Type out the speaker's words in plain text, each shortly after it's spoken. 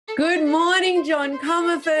Good morning, John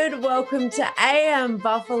Comerford. Welcome to AM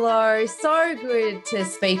Buffalo. So good to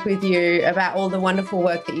speak with you about all the wonderful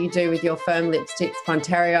work that you do with your firm, Lipsitz,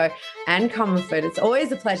 Ponterio and Comerford. It's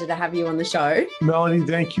always a pleasure to have you on the show. Melanie,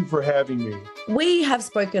 thank you for having me. We have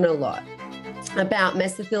spoken a lot about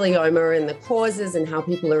mesothelioma and the causes and how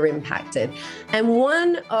people are impacted. And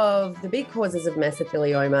one of the big causes of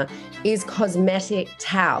mesothelioma is cosmetic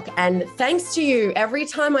talc. And thanks to you, every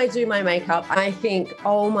time I do my makeup, I think,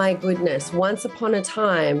 oh my goodness, once upon a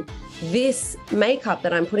time, this makeup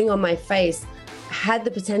that I'm putting on my face had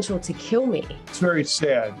the potential to kill me. It's very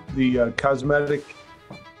sad. The cosmetic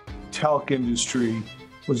talc industry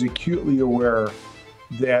was acutely aware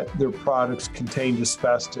that their products contained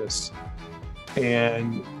asbestos,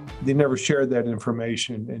 and they never shared that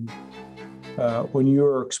information. And when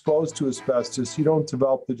you're exposed to asbestos, you don't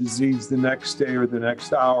develop the disease the next day or the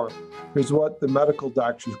next hour. There's what the medical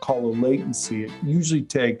doctors call a latency. It usually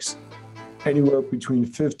takes anywhere between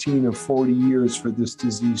 15 and 40 years for this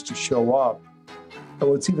disease to show up. And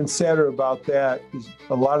what's even sadder about that is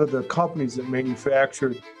a lot of the companies that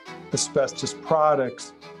manufactured asbestos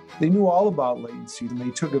products, they knew all about latency, and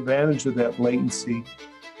they took advantage of that latency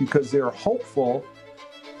because they were hopeful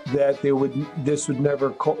that this would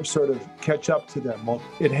never sort of catch up to them. Well,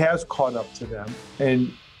 it has caught up to them.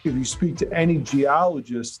 And if you speak to any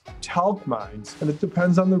geologist, talc mines, and it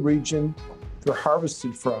depends on the region they're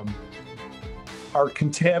harvested from, are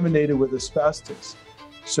contaminated with asbestos.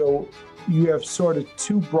 So you have sort of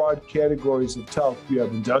two broad categories of talc. You have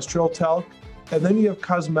industrial talc, and then you have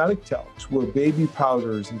cosmetic talcs, where baby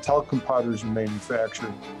powders and talcum powders are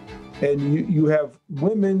manufactured. And you have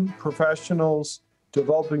women professionals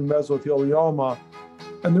developing mesothelioma,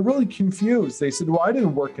 and they're really confused. They said, well, I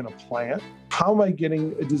didn't work in a plant. How am I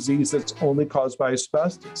getting a disease that's only caused by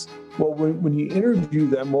asbestos? Well, when you interview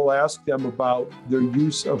them, we'll ask them about their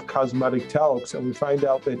use of cosmetic talcs, and we find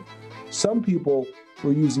out that some people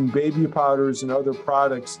were using baby powders and other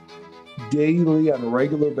products daily on a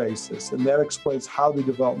regular basis, and that explains how they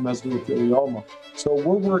develop mesothelioma. So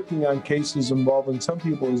we're working on cases involving some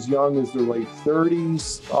people as young as their late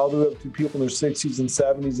 30s, all the way up to people in their 60s and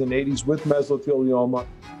 70s and 80s with mesothelioma.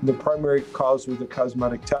 And the primary cause was the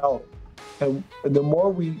cosmetic talc. And the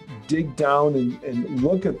more we dig down and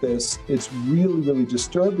look at this, it's really, really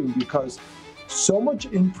disturbing, because so much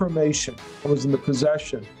information was in the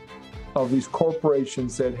possession of these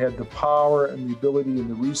corporations that had the power and the ability and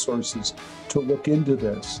the resources to look into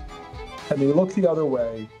this. And they look the other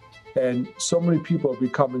way, and so many people are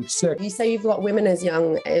becoming sick. You say you've got women as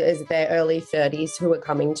young as their early 30s who are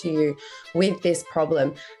coming to you with this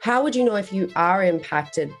problem. How would you know if you are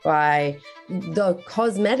impacted by the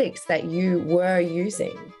cosmetics that you were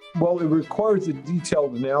using? Well, it requires a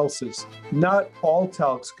detailed analysis. Not all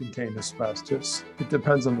talcs contain asbestos. It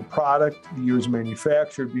depends on the product, the years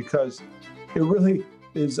manufactured, because it really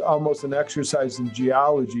is almost an exercise in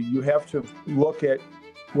geology. You have to look at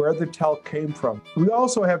where the talc came from. We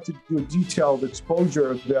also have to do a detailed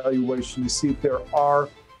exposure evaluation to see if there are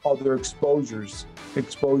other exposures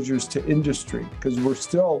to industry, because we're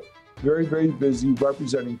still very, very busy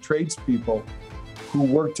representing tradespeople who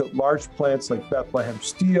worked at large plants like Bethlehem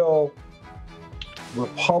Steel,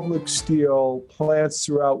 Republic Steel, plants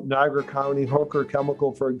throughout Niagara County, Hooker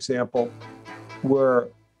Chemical, for example, where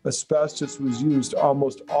asbestos was used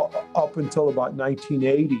almost up until about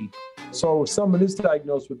 1980. So if someone is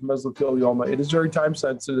diagnosed with mesothelioma, it is very time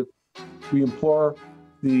sensitive. We implore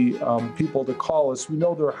the people to call us. We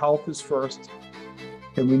know their health is first,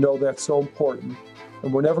 and we know that's so important.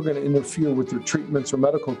 And we're never going to interfere with their treatments or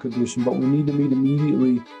medical condition, but we need to meet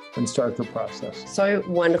immediately and start the process. So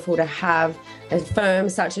wonderful to have a firm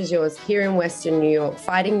such as yours here in Western New York,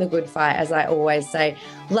 fighting the good fight, as I always say.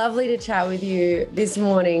 Lovely to chat with you this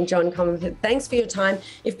morning, John Comerford. Thanks for your time.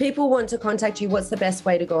 If people want to contact you, what's the best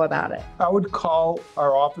way to go about it? I would call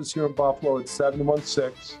our office here in Buffalo at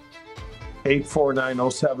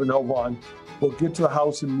 716-849-0701. We'll get to the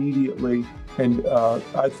house immediately. And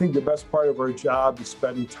I think the best part of our job is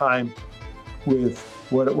spending time with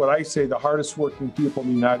what I say the hardest working people in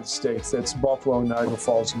the United States. That's Buffalo and Niagara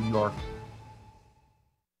Falls, New York.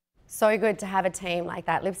 So good to have a team like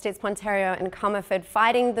that. Lipsitz, Ponterio and Comerford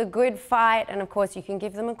fighting the good fight. And of course, you can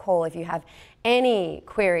give them a call if you have any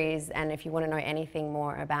queries and if you want to know anything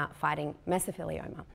more about fighting mesothelioma.